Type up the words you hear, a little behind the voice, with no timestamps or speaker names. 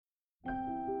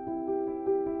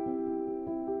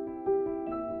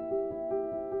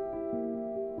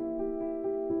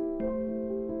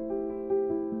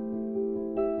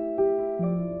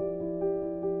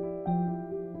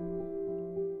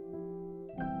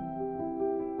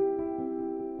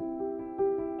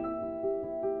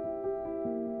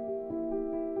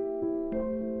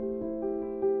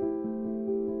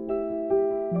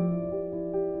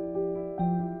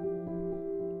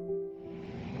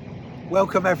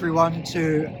Welcome everyone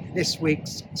to this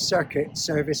week's circuit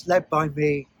service led by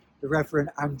me, the Rev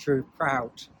Andrew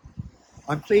Prout.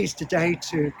 I'm pleased today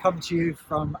to come to you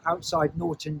from outside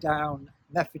Norton Down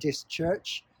Methodist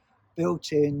Church,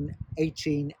 built in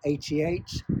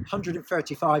 1888,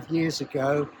 135 years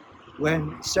ago,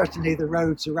 when certainly the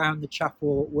roads around the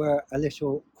chapel were a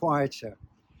little quieter.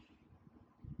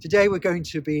 Today we're going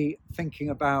to be thinking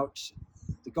about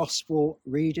the Gospel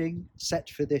reading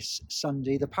set for this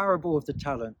Sunday, the parable of the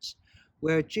talents,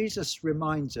 where Jesus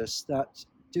reminds us that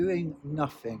doing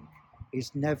nothing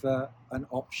is never an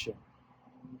option.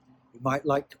 We might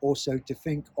like also to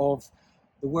think of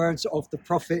the words of the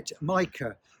prophet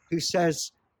Micah, who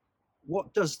says,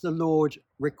 "What does the Lord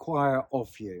require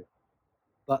of you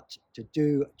but to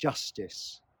do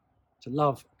justice, to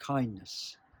love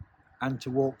kindness, and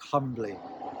to walk humbly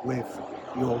with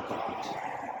your God?"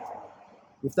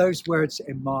 With those words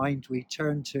in mind, we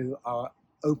turn to our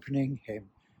opening hymn,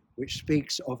 which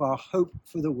speaks of our hope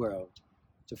for the world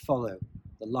to follow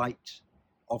the light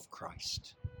of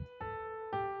Christ.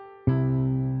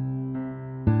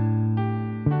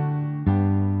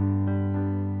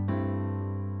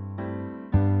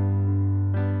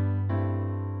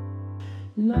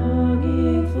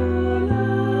 Longing for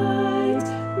light,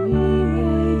 we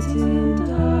wait in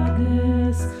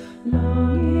darkness.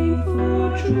 Longing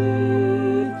for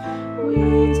truth,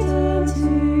 we turn to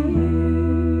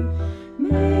you.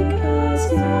 Make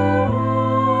us your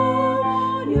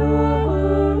own, your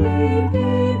holy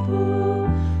people,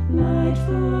 light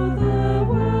for the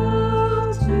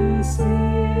world to see.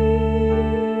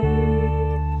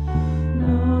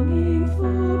 Longing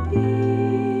for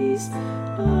peace,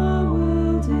 our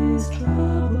world is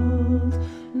troubled,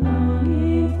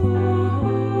 longing for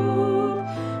hope,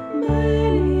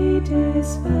 many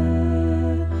despair.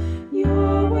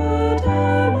 Your word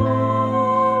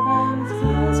alone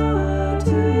has power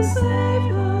to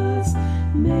save us,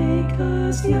 make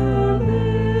us your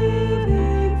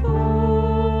living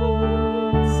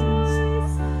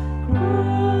voices.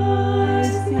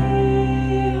 Christ be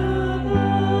our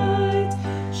light,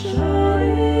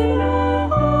 shine in our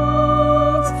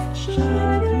hearts,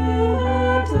 shine through the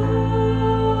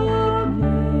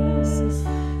darkness.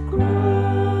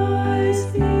 Christ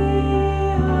be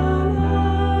our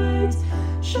light,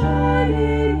 shine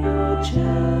in your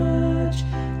church,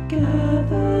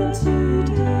 gathered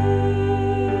today.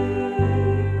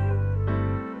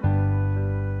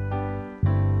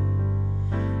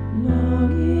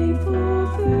 Longing for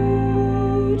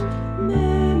food,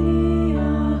 many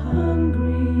are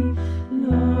hungry.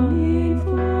 Longing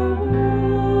for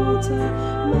water,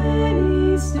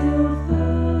 many still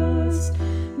thirst.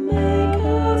 Make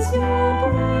us your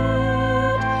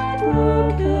bread,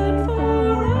 broken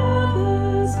for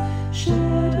others,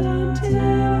 shed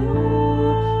until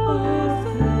all are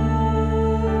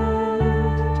fed.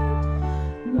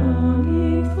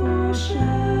 Longing for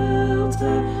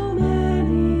shelter,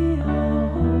 many are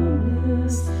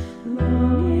homeless.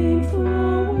 Longing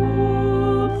for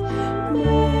warmth,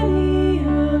 many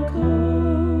are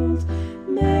cold.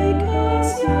 Make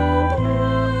us your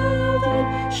building,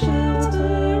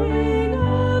 sheltering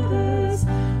others,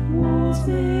 walls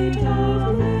made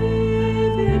of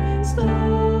living stone.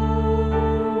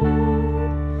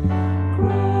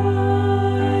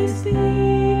 Christ be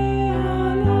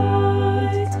our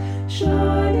light,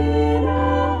 shine in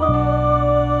our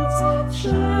hearts,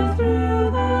 shine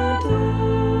through the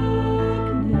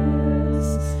darkness.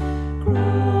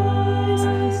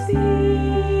 Christ be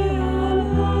our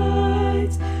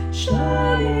light,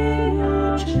 shine in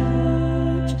your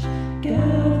church,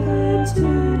 gathered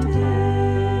today.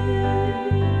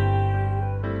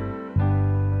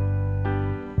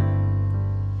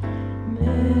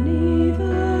 Many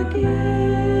the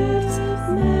gifts,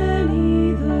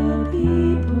 many the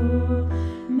people,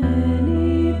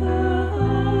 many the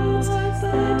hearts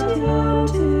that yearn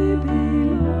to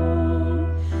belong.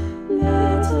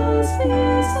 Let us be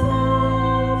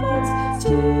servants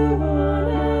to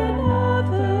one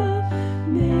another,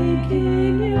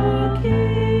 making your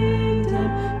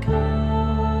kingdom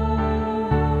come.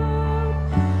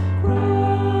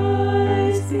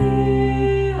 Christ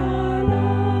be our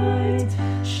light,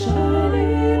 shine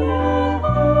in our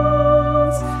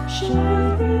hearts,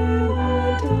 shine through the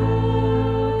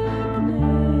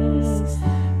darkness.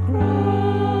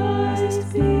 Christ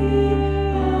be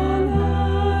our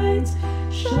light,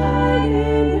 shine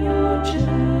in your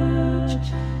church,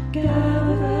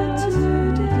 gathered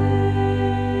today.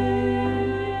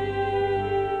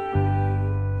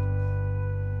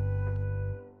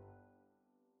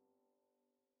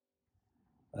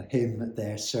 A hymn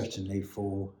there certainly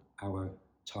for our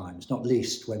times, not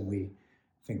least when we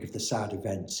think of the sad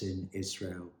events in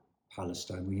Israel,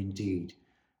 Palestine. We indeed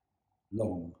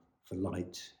long for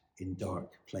light in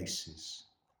dark places.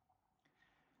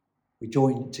 We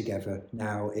join together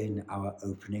now in our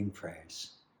opening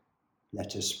prayers.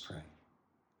 Let us pray.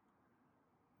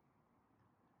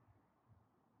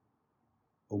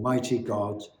 Almighty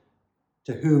God,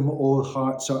 to whom all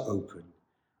hearts are open,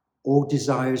 all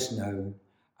desires known,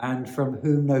 and from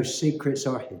whom no secrets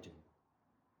are hidden,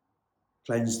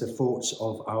 cleanse the thoughts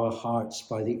of our hearts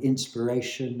by the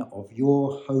inspiration of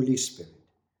your Holy Spirit,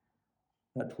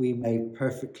 that we may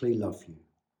perfectly love you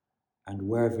and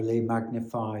worthily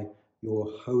magnify your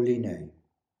holy name,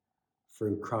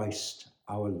 through Christ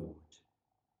our Lord.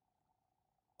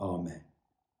 Amen.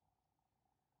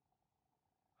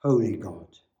 Holy God,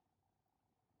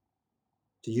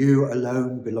 to you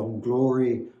alone belong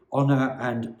glory, honour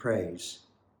and praise.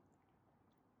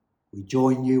 We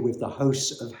join you with the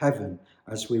hosts of heaven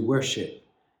as we worship.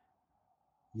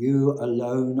 You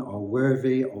alone are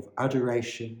worthy of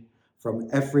adoration from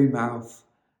every mouth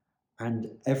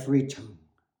and every tongue.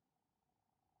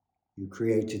 You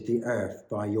created the earth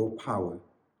by your power.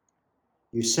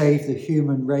 You saved the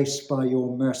human race by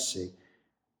your mercy,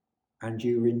 and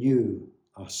you renew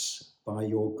us by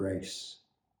your grace.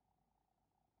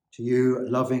 To you,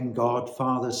 loving God,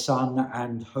 Father, Son,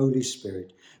 and Holy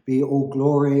Spirit, be all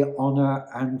glory, honour,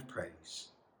 and praise,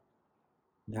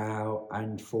 now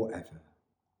and forever.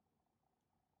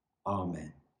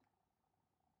 Amen.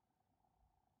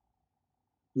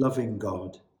 Loving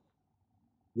God,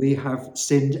 we have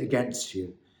sinned against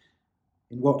you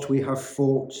in what we have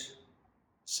thought,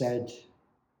 said,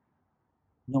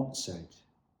 not said,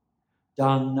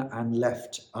 done and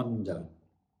left undone.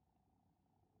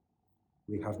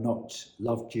 We have not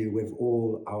loved you with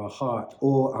all our heart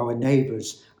or our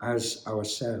neighbours as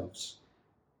ourselves.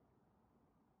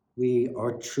 We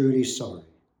are truly sorry.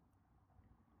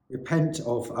 Repent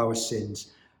of our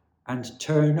sins and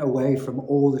turn away from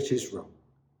all that is wrong.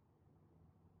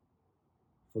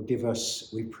 Forgive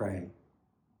us, we pray,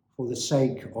 for the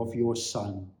sake of your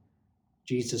Son,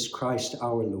 Jesus Christ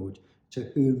our Lord,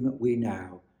 to whom we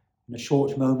now, in a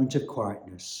short moment of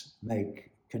quietness,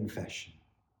 make confession.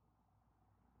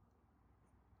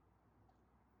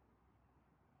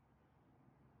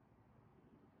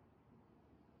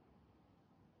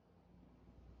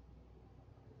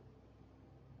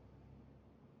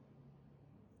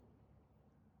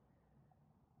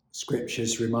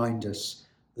 Scriptures remind us,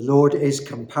 the Lord is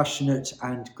compassionate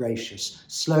and gracious,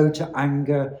 slow to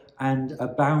anger and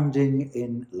abounding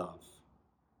in love.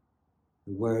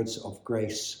 The words of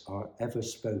grace are ever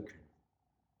spoken.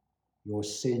 Your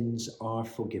sins are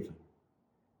forgiven.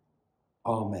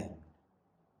 Amen.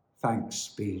 Thanks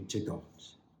be to God.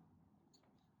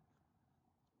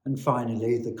 And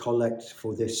finally, the collect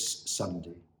for this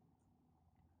Sunday.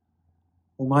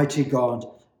 Almighty God,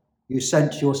 you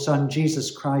sent your Son,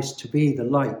 Jesus Christ, to be the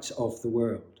light of the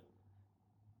world.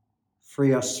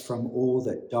 Free us from all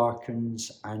that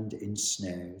darkens and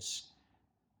ensnares,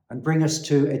 and bring us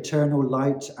to eternal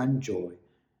light and joy,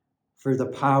 through the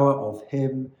power of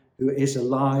him who is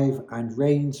alive and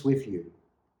reigns with you,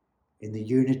 in the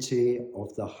unity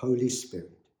of the Holy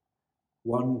Spirit,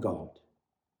 one God,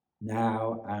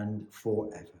 now and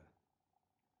forever.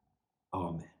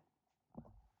 Amen.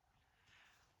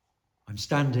 I'm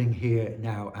standing here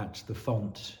now at the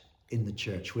font in the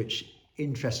church, which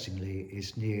interestingly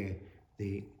is near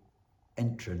the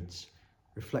entrance,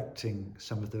 reflecting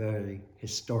some of the very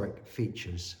historic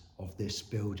features of this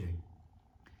building.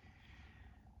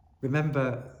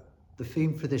 Remember, the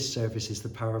theme for this service is the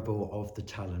parable of the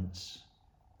talents,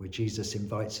 where Jesus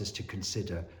invites us to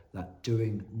consider that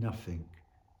doing nothing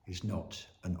is not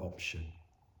an option.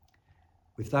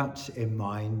 With that in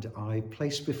mind, I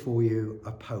place before you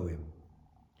a poem.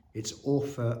 Its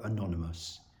author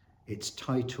anonymous, its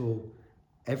title,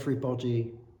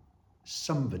 Everybody,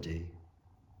 Somebody,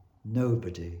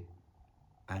 Nobody,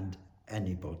 and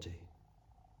Anybody.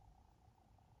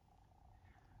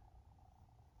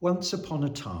 Once upon a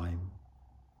time,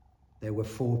 there were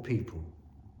 4 people.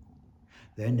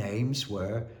 Their names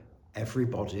were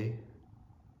Everybody,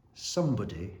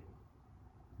 Somebody,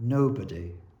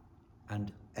 Nobody,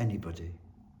 and Anybody.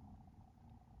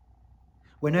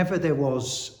 Whenever there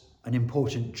was an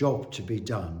important job to be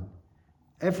done,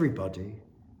 everybody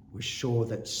was sure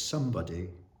that somebody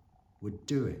would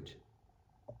do it.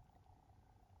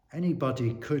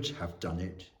 Anybody could have done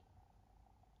it,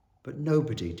 but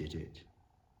nobody did it.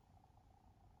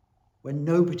 When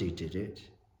nobody did it,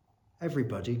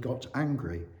 everybody got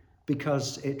angry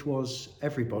because it was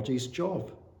everybody's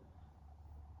job.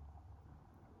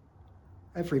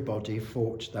 Everybody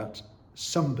thought that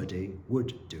somebody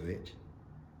would do it,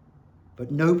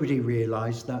 but nobody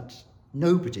realised that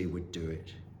nobody would do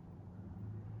it.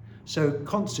 So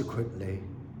consequently,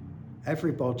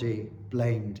 everybody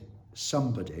blamed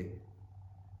somebody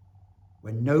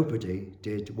when nobody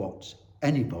did what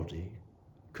anybody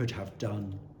could have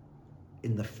done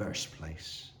in the first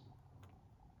place.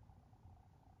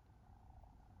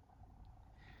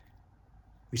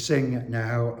 We sing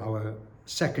now our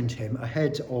second hymn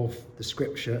ahead of the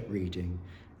scripture reading,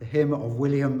 the hymn of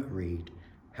William Reed,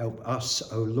 Help Us,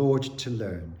 O Lord, to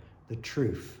learn the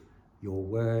truth your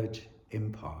word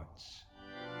imparts.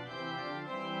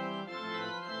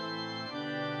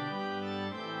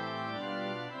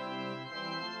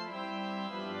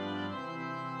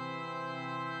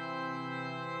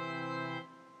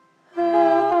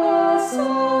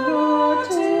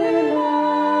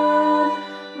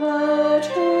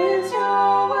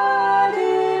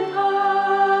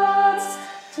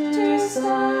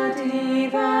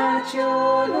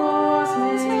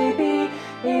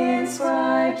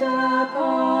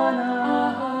 Upon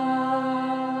our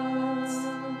hearts.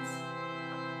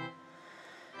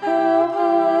 Help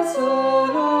us, O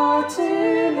Lord, to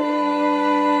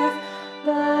live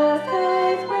the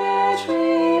faith which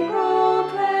we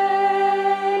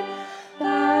proclaim,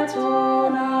 that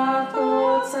all our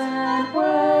thoughts and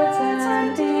words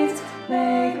and deeds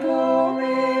may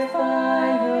glorify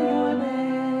your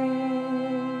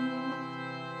name.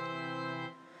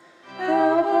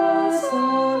 Help us, O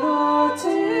Lord,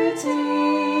 to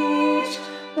teach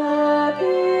the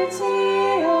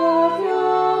beauty of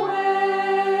your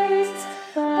ways,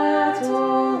 that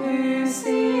all who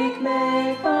seek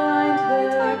may find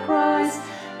the Christ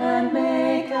and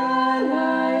make a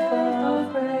life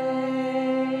of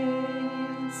praise.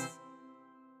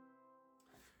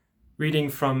 Reading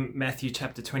from Matthew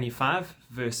chapter 25,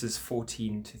 verses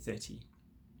 14 to 30.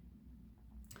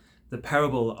 The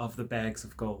parable of the bags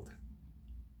of gold.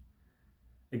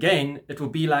 Again, it will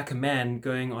be like a man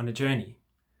going on a journey,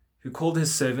 who called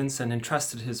his servants and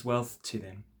entrusted his wealth to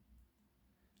them.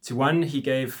 To one he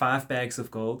gave 5 bags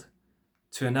of gold,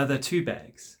 to another 2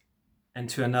 bags, and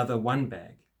to another 1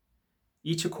 bag,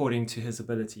 each according to his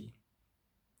ability.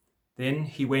 Then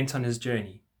he went on his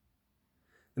journey.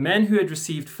 The man who had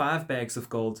received 5 bags of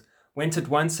gold went at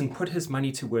once and put his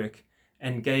money to work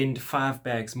and gained 5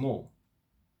 bags more.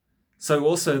 So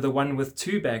also the one with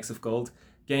 2 bags of gold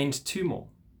gained 2 more.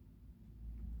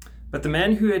 But the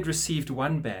man who had received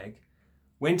 1 bag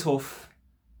went off,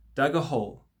 dug a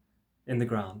hole in the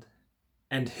ground,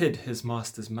 and hid his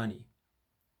master's money.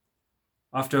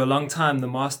 After a long time, the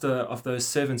master of those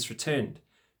servants returned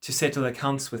to settle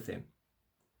accounts with them.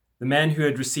 The man who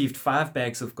had received 5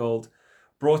 bags of gold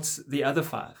brought the other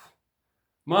 5.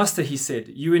 Master, he said,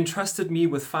 you entrusted me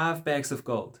with 5 bags of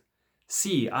gold.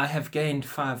 See, I have gained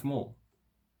 5 more.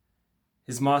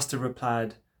 His master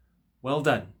replied, Well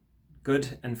done,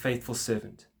 good and faithful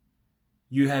servant.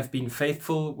 You have been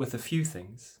faithful with a few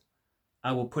things.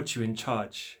 I will put you in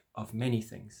charge of many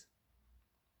things.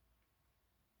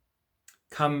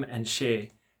 Come and share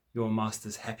your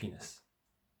master's happiness.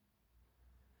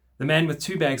 The man with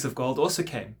 2 bags of gold also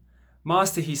came.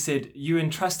 Master, he said, you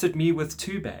entrusted me with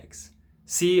 2 bags.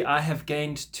 See, I have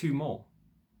gained 2 more.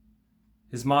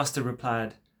 His master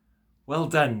replied, Well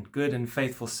done, good and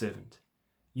faithful servant.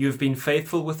 You have been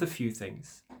faithful with a few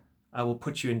things. I will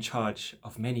put you in charge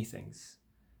of many things.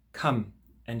 Come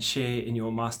and share in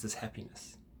your master's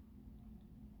happiness.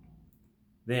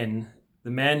 Then the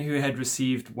man who had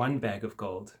received 1 bag of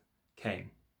gold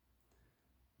came.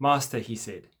 Master, he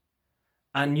said,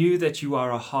 I knew that you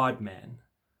are a hard man,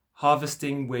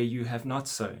 harvesting where you have not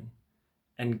sown,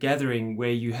 and gathering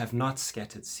where you have not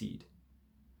scattered seed.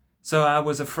 So I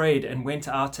was afraid and went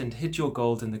out and hid your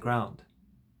gold in the ground.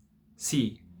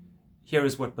 See, here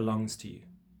is what belongs to you.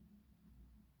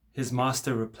 His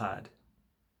master replied,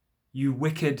 You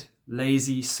wicked,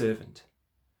 lazy servant.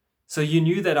 So you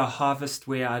knew that I harvest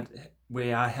where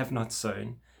I have not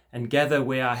sown, and gather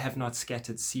where I have not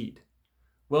scattered seed.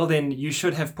 Well then, you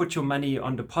should have put your money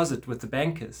on deposit with the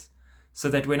bankers, so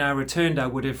that when I returned I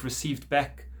would have received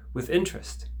back with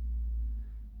interest.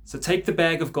 So take the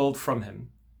bag of gold from him,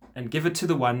 and give it to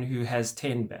the one who has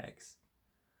 10 bags.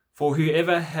 For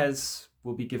whoever has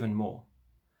will be given more,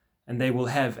 and they will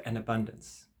have an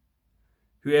abundance.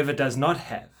 Whoever does not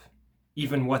have,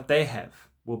 even what they have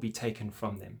will be taken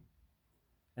from them.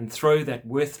 And throw that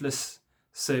worthless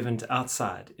servant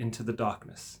outside into the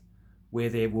darkness, where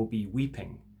there will be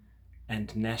weeping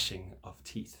and gnashing of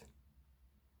teeth.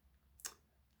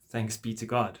 Thanks be to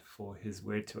God for his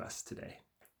word to us today.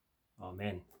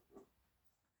 Amen.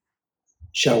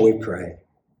 Shall we pray?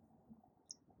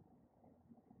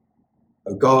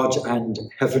 O God and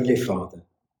Heavenly Father,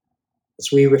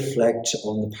 as we reflect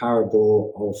on the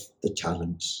parable of the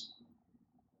talents,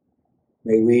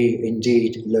 may we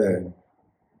indeed learn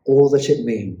all that it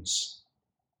means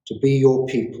to be your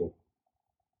people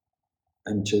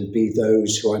and to be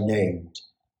those who are named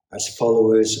as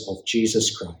followers of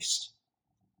Jesus Christ.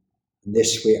 And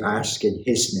this we ask in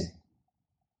his name.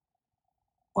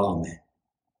 Amen.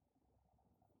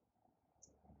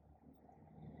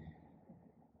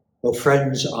 Well,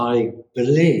 friends, I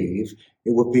believe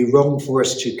it would be wrong for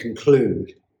us to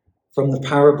conclude from the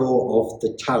parable of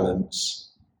the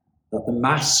talents that the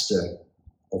master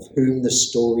of whom the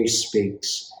story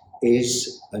speaks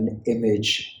is an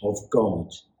image of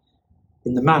God,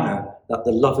 in the manner that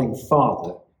the loving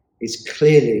Father is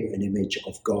clearly an image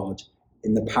of God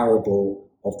in the parable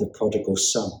of the prodigal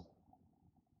son.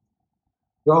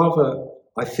 Rather,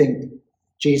 I think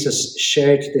Jesus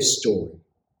shared this story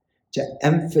to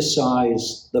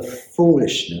emphasize the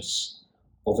foolishness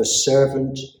of a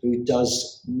servant who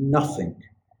does nothing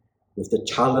with the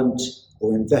talent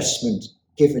or investment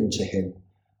given to him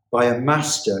by a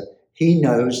master he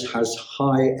knows has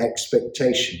high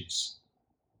expectations.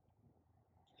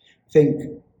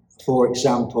 Think, for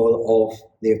example, of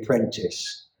the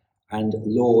apprentice and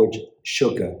Lord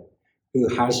Sugar, who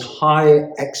has high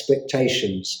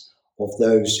expectations of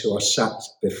those who are sat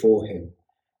before him,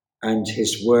 and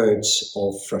his words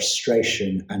of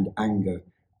frustration and anger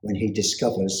when he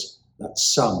discovers that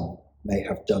some may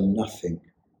have done nothing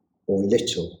or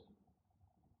little.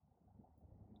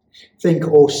 Think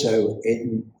also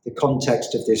in the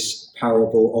context of this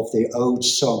parable of the old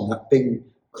song that Bing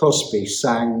Crosby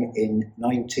sang in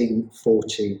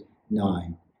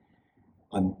 1949.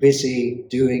 I'm busy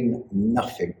doing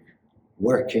nothing,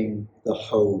 working the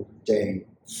whole day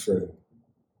through.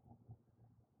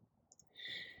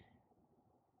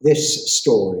 This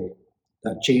story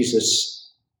that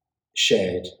Jesus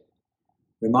shared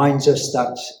reminds us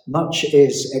that much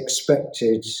is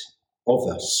expected of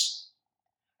us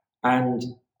and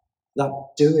that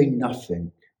doing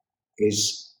nothing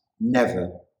is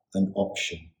never an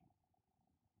option.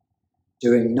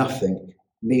 Doing nothing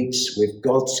meets with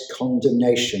God's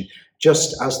condemnation,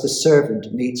 just as the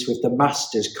servant meets with the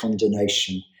master's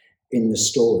condemnation in the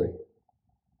story.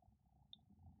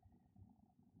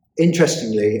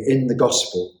 Interestingly, in the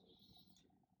gospel,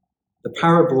 the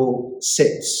parable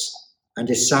sits and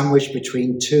is sandwiched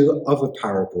between two other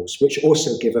parables, which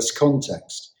also give us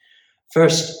context.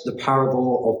 First, the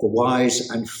parable of the wise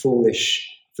and foolish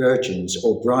virgins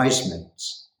or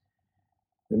bridesmaids.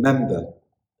 Remember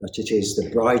that it is the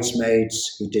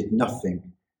bridesmaids who did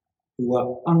nothing, who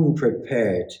are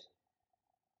unprepared,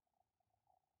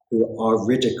 who are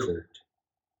ridiculed.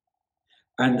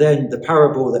 And then the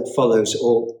parable that follows,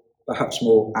 or perhaps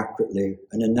more accurately,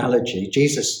 an analogy.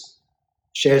 Jesus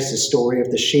shares the story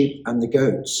of the sheep and the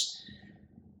goats,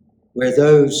 where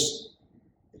those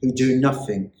who do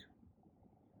nothing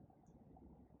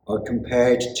are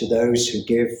compared to those who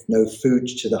give no food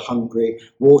to the hungry,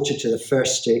 water to the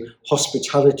thirsty,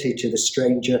 hospitality to the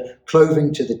stranger,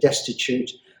 clothing to the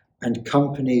destitute, and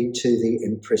company to the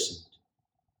imprisoned.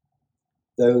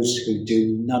 Those who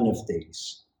do none of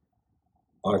these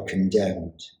are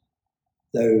condemned.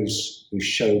 Those who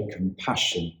show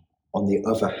compassion, on the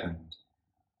other hand,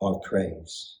 are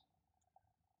praised.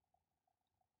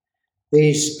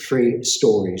 These three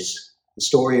stories, the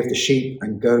story of the sheep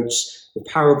and goats, the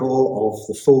parable of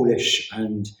the foolish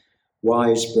and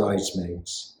wise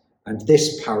bridesmaids, and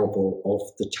this parable of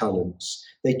the talents,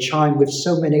 they chime with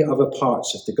so many other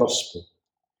parts of the gospel.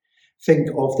 Think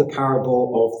of the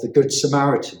parable of the Good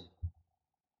Samaritan.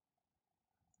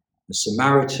 The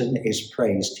Samaritan is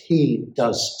praised. He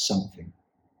does something.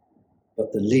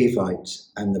 But the Levite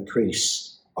and the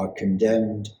priest are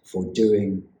condemned for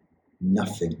doing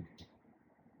nothing.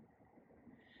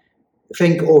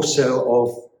 Think also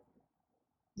of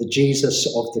the Jesus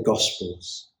of the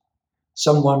Gospels.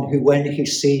 Someone who, when he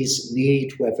sees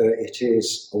need, whether it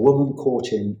is a woman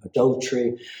caught in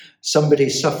adultery, somebody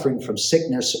suffering from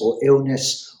sickness or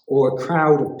illness, or a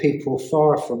crowd of people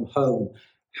far from home,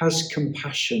 has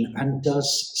compassion and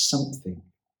does something.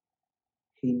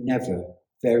 He never,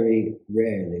 very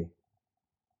rarely,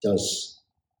 does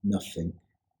nothing.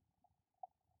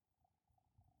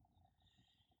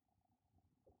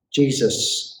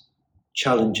 Jesus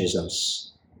challenges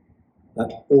us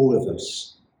that all of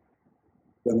us,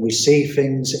 when we see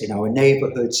things in our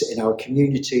neighbourhoods, in our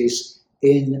communities,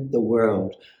 in the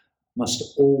world,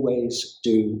 must always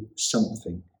do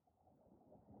something.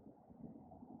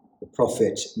 The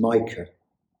prophet Micah,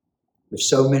 with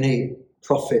so many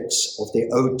prophets of the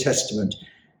Old Testament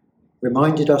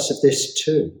reminded us of this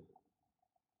too.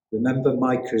 Remember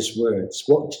Micah's words.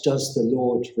 What does the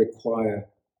Lord require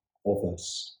of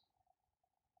us?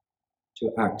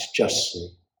 To act justly,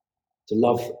 to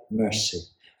love mercy,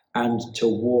 and to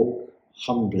walk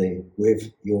humbly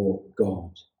with your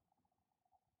God.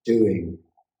 Doing,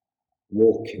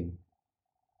 walking,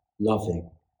 loving.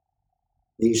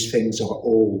 These things are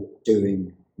all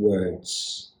doing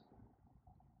words.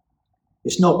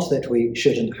 It's not that we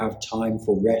shouldn't have time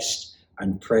for rest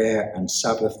and prayer and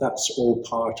Sabbath. That's all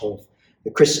part of the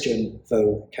Christian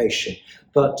vocation.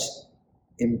 But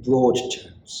in broad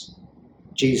terms,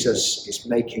 Jesus is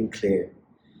making clear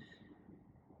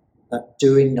that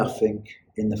doing nothing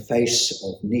in the face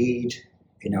of need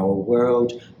in our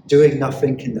world, doing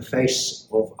nothing in the face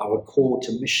of our call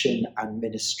to mission and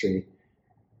ministry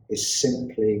is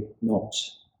simply not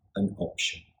an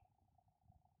option.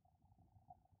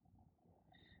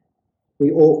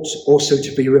 We ought also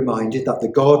to be reminded that the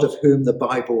God of whom the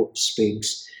Bible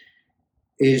speaks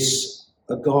is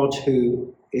a God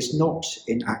who is not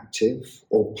inactive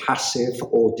or passive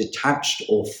or detached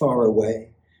or far away,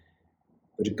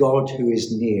 but a God who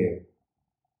is near,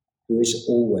 who is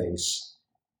always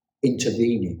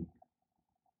intervening.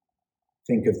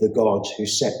 Think of the God who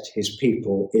set his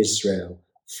people Israel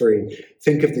free.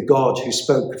 Think of the God who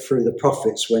spoke through the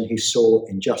prophets when he saw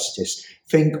injustice.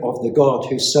 Think of the God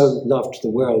who so loved the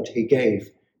world he gave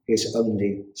his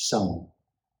only Son,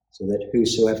 so that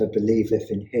whosoever believeth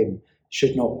in him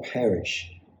should not perish,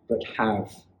 but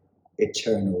have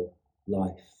eternal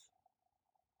life.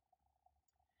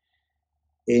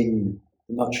 In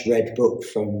the much read book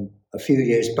from a few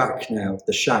years back now,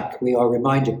 The Shack, we are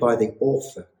reminded by the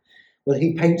author, well,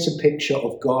 he paints a picture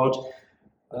of God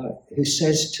who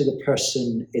says to the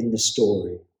person in the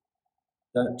story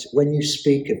that when you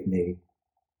speak of me,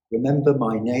 remember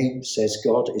my name, says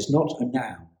God, is not a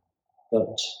noun,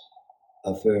 but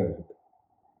a verb.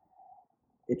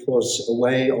 It was a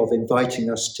way of inviting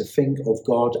us to think of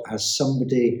God as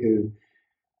somebody who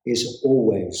is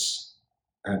always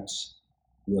at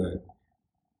work.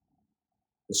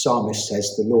 The psalmist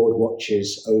says, the Lord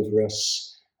watches over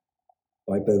us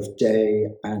by both day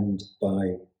and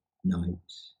by night.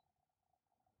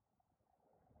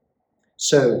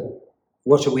 So,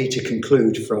 what are we to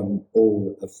conclude from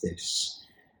all of this?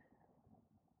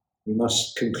 We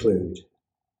must conclude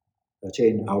that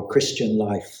in our Christian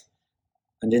life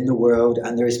and in the world,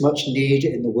 and there is much need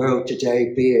in the world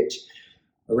today, be it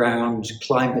around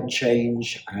climate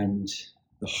change and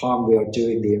the harm we are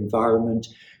doing the environment,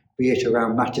 be it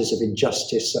around matters of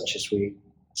injustice such as we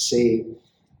see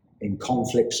in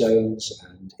conflict zones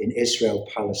and in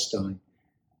Israel-Palestine,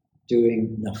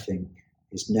 doing nothing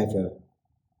is never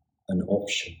an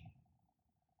option.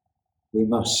 We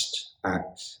must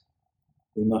act.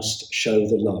 We must show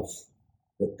the love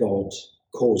that God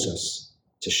calls us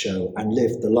to show and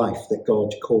live the life that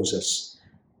God calls us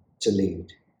to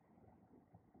lead.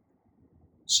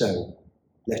 So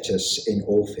let us in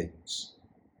all things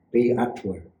be at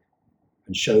work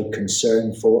and show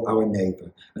concern for our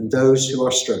neighbour and those who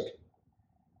are struggling,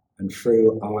 and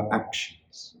through our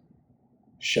actions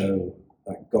show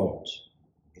that God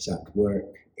is at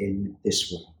work in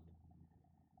this world.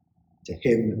 To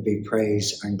him be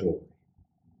praise and glory.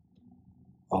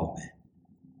 Amen.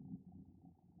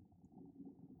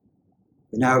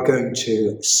 We're now going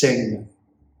to sing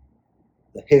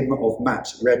the hymn of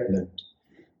Matt Redmond,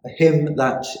 a hymn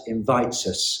that invites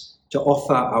us to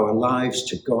offer our lives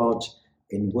to God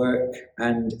in work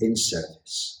and in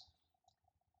service.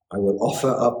 I will offer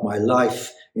up my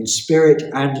life in spirit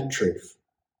and truth,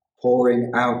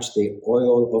 pouring out the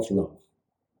oil of love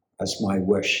as my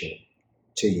worship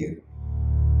to you.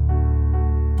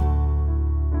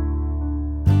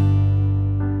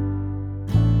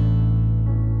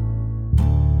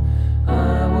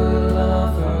 I will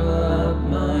offer up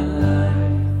my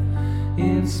life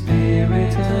in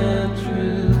spirit and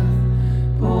truth,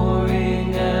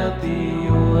 pouring out the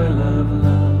oil of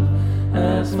love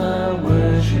as my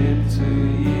worship to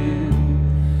you.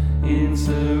 In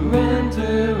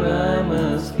surrender I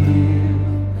must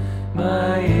give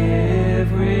my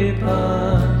every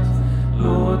part.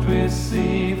 Lord,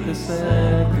 receive the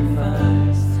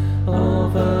sacrifice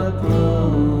of a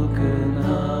broken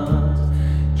heart.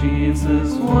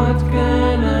 Jesus, what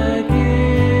can I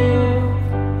give?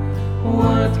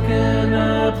 What can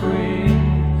I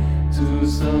bring to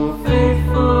so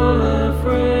faithful a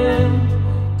friend,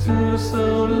 to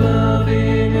so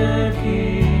loving a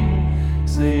King?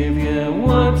 Savior,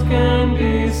 what can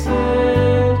be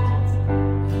said?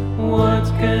 What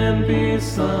can be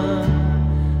sung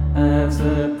as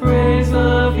a praise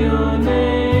of your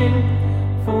name?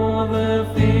 For the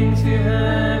the things you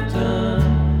have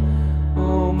done,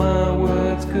 oh, my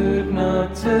words could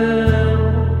not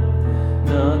tell,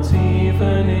 not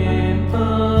even in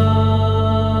part,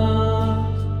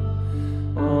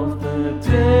 of the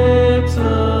depths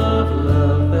of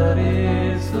love that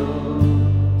is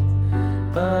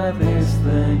owed by this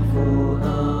thankful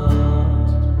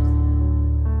heart.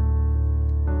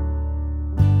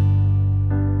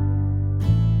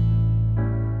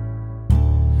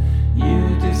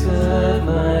 You deserve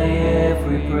my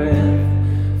every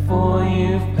breath, for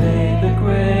you've paid the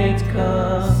great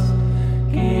cost,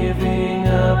 giving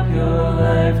up your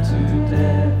life to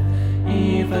death,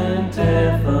 even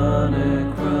death on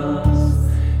a cross.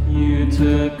 You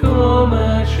took all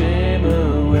my shame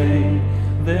away,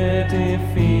 there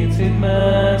defeated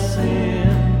my sin,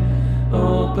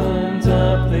 opened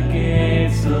up the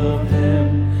gates of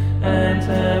heaven, and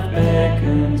have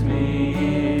beckoned me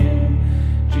in.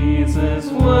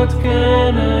 Jesus, what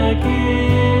can I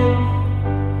give?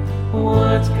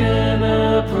 What can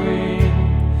I bring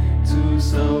to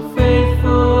so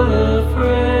faithful a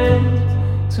friend,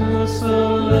 to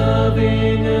so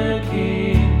loving a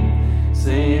King?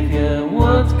 Savior,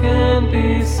 what can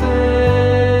be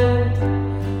said?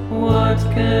 What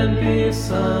can be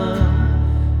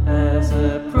sung as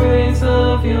a praise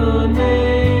of your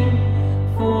name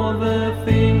for the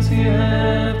things you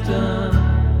have done?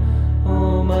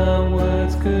 Oh, my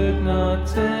words could not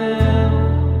tell,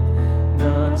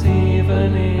 not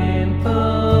even in part,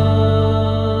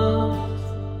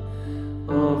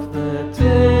 of the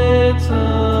depths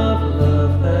of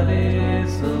love that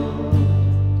is owed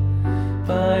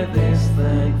by this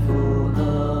thankful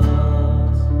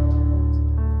heart.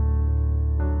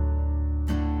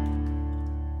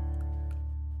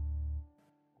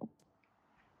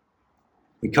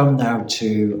 We come now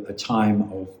to a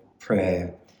time of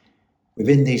prayer.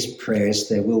 Within these prayers,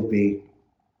 there will be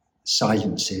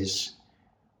silences,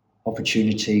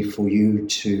 opportunity for you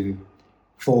to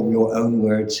form your own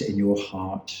words in your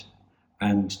heart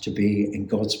and to be in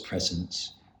God's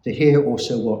presence, to hear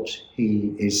also what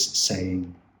He is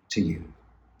saying to you.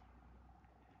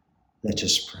 Let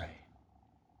us pray.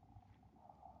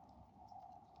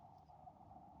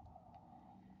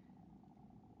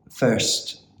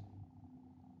 First,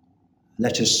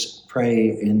 let us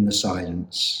pray in the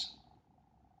silence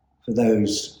for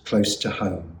those close to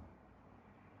home,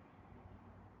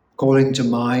 calling to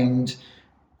mind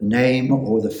the name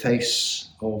or the face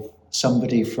of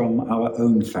somebody from our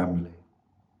own family,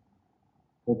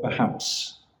 or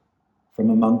perhaps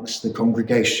from amongst the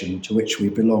congregation to which we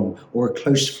belong, or a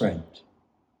close friend,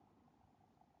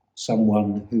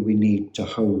 someone who we need to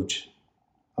hold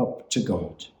up to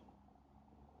God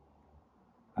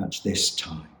at this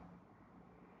time.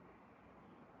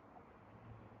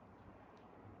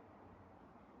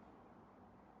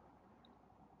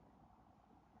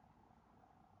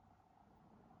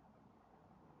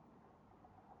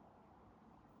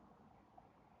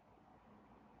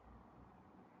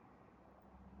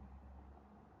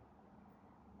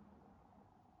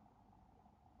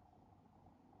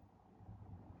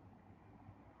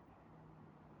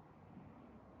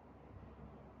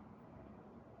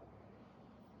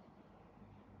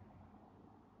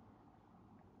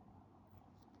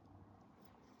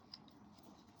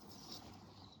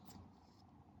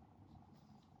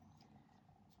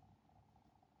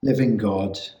 Living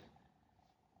God,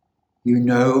 you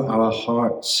know our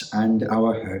hearts and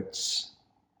our hurts.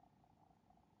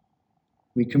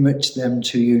 We commit them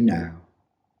to you now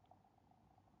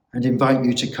and invite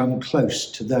you to come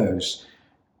close to those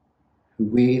who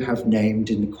we have named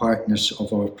in the quietness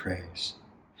of our prayers,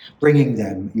 bringing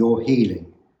them your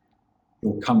healing,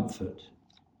 your comfort,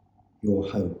 your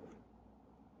hope.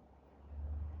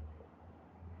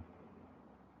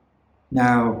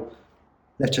 Now,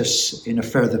 let us, in a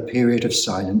further period of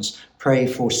silence, pray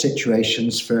for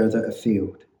situations further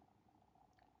afield.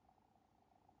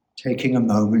 Taking a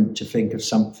moment to think of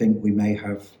something we may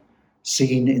have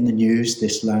seen in the news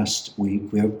this last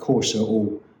week. We, of course, are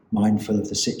all mindful of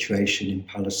the situation in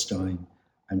Palestine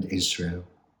and Israel.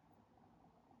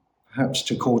 Perhaps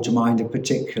to call to mind a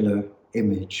particular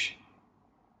image.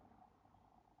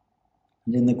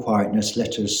 And in the quietness,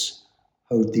 let us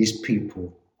hold these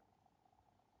people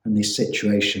and these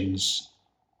situations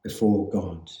before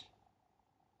God,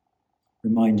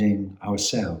 reminding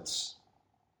ourselves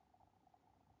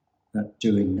that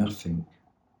doing nothing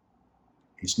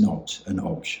is not an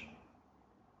option.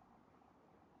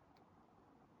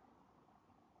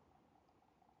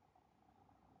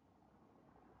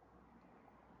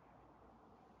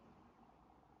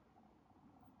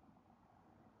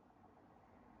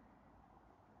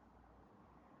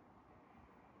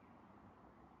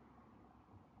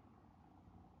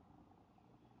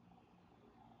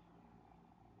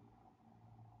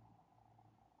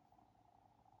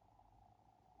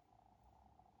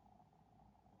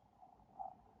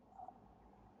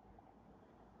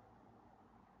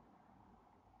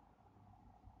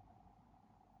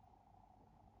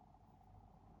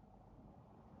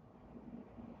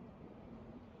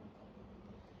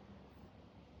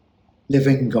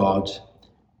 living God,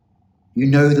 you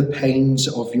know the pains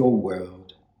of your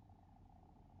world.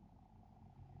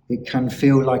 It can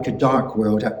feel like a dark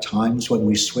world at times when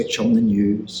we switch on the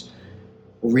news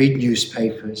or read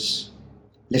newspapers,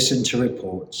 listen to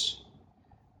reports.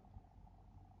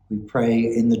 We pray,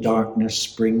 in the darkness,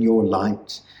 bring your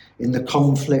light. In the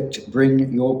conflict,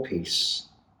 bring your peace.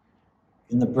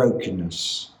 In the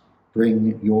brokenness,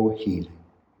 bring your healing.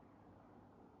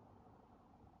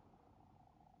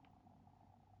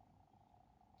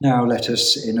 Now let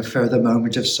us, in a further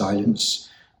moment of silence,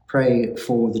 pray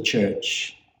for the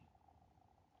church.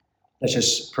 Let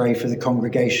us pray for the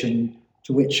congregation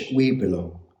to which we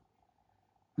belong,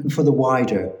 and for the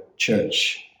wider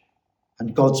church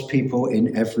and God's people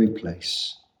in every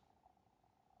place.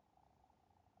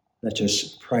 Let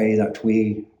us pray that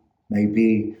we may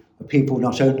be a people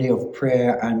not only of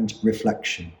prayer and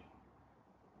reflection,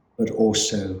 but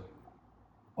also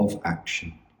of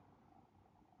action.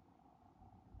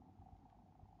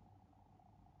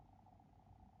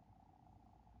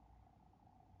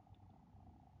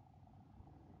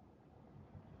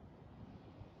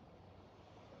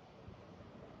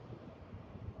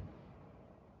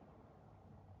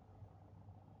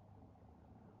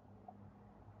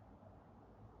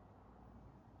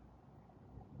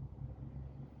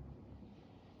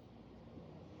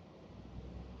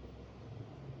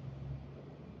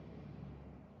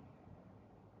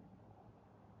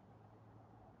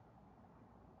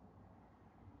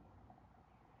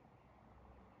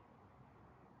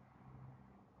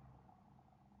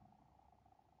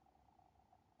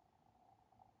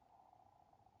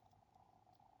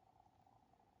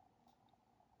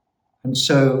 And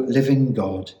so, living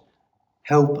God,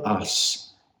 help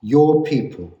us, your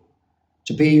people,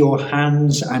 to be your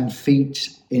hands and feet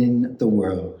in the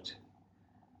world.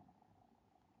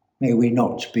 May we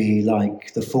not be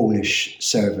like the foolish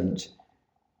servant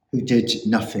who did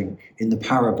nothing in the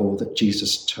parable that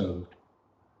Jesus told.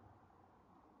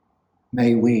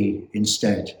 May we,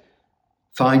 instead,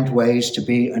 find ways to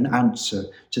be an answer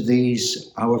to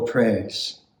these our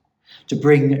prayers, to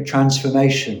bring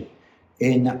transformation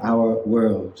in our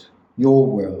world, your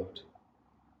world,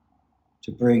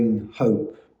 to bring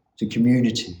hope to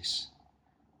communities.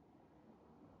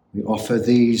 We offer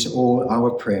these all our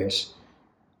prayers,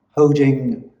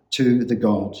 holding to the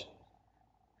God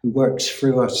who works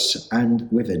through us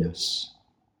and within us,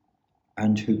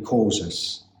 and who calls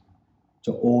us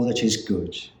to all that is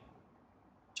good,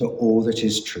 to all that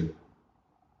is true.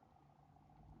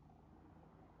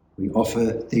 We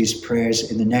offer these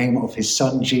prayers in the name of his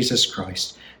Son, Jesus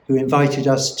Christ, who invited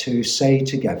us to say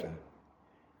together,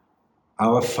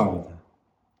 Our Father,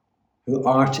 who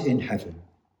art in heaven,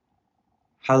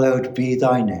 hallowed be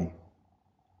thy name.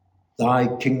 Thy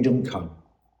kingdom come,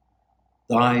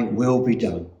 thy will be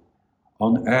done,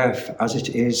 on earth as it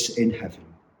is in heaven.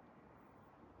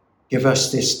 Give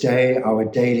us this day our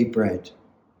daily bread,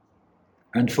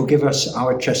 and forgive us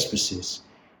our trespasses,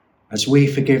 as we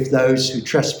forgive those who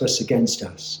trespass against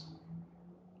us.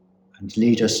 And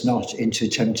lead us not into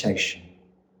temptation,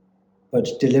 but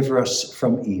deliver us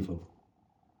from evil.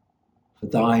 For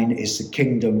thine is the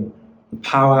kingdom, the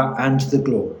power, and the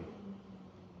glory,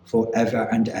 forever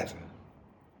and ever.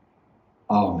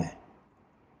 Amen.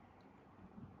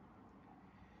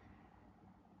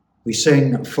 We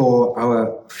sing for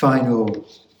our final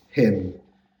hymn,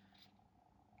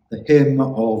 the hymn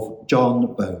of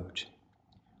John Bode.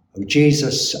 O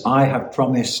Jesus, I have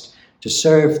promised to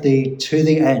serve thee to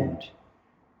the end.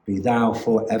 Be thou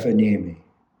forever near me,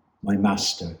 my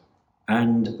master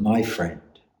and my friend.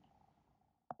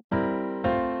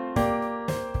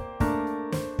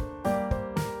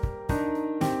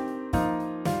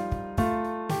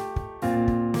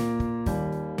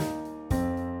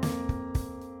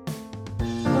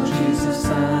 Jesus,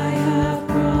 I have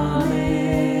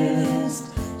promised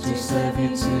to serve you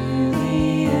to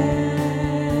the end.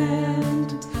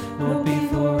 Lord, be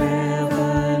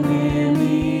forever near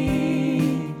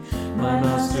me, my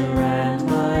master and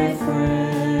my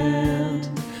friend.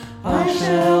 I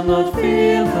shall not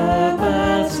fear the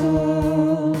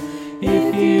battle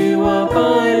if you are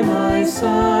by my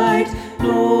side,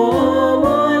 nor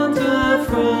wander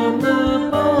from the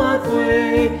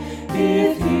pathway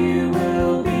if you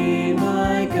will be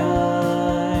my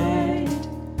guide.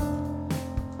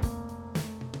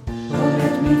 Oh,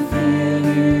 let me feel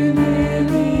you near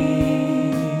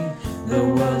me, the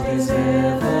world is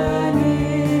ever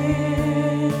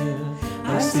near.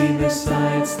 I see the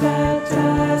sights that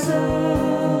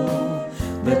dazzle,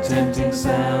 the tempting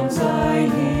sounds I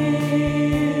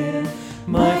hear.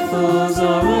 My foes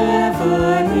are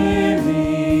ever near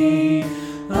me,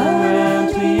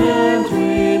 around me and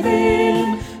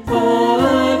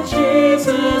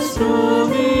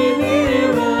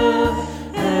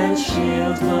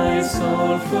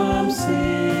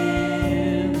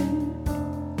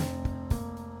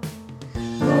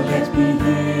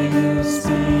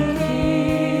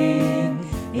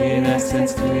in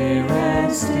essence clear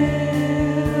and still,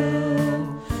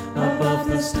 above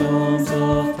the storms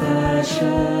of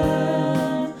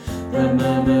passion, the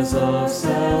murmurs of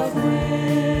self-will.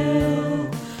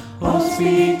 Oh,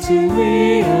 speak to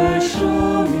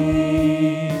reassure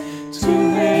me, to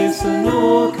hasten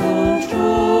or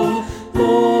control.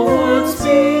 Lord,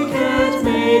 speak and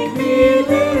make me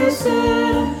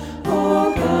listen,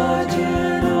 O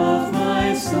guardian of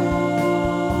my soul.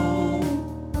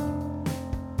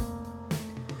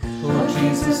 Lord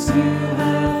Jesus, you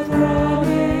have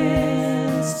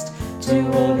promised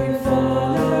to all who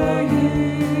follow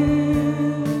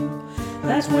you,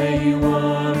 that where you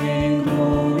are in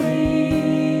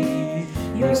glory,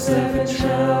 your servant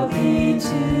shall be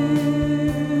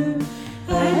too.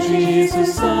 And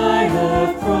Jesus, I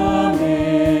have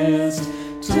promised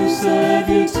to serve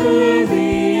you to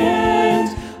the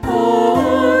end.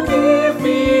 Oh, give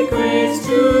me grace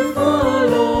to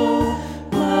follow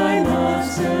my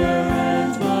Master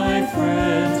and my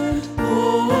friend.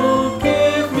 Oh,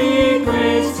 give me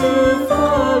grace to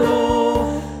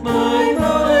follow my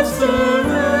Master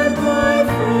and my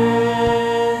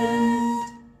friend.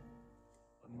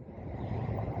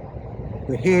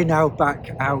 We're here now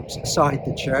back outside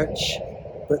the church,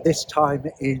 but this time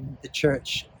in the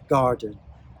church garden.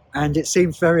 And it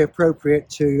seems very appropriate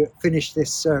to finish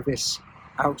this service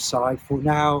outside, for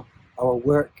now our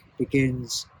work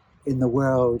begins in the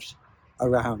world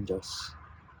around us.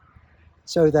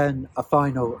 So then, a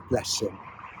final blessing.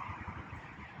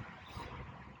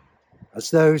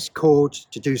 As those called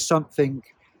to do something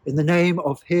in the name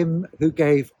of him who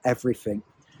gave everything,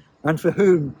 and for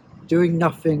whom doing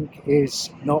nothing is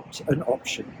not an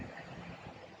option.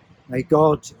 May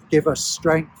God give us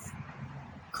strength,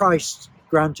 Christ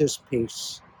grant us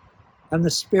peace, and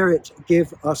the Spirit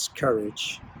give us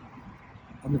courage.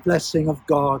 And the blessing of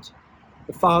God,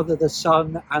 the Father, the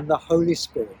Son, and the Holy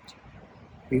Spirit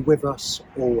be with us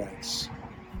always.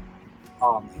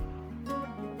 Amen.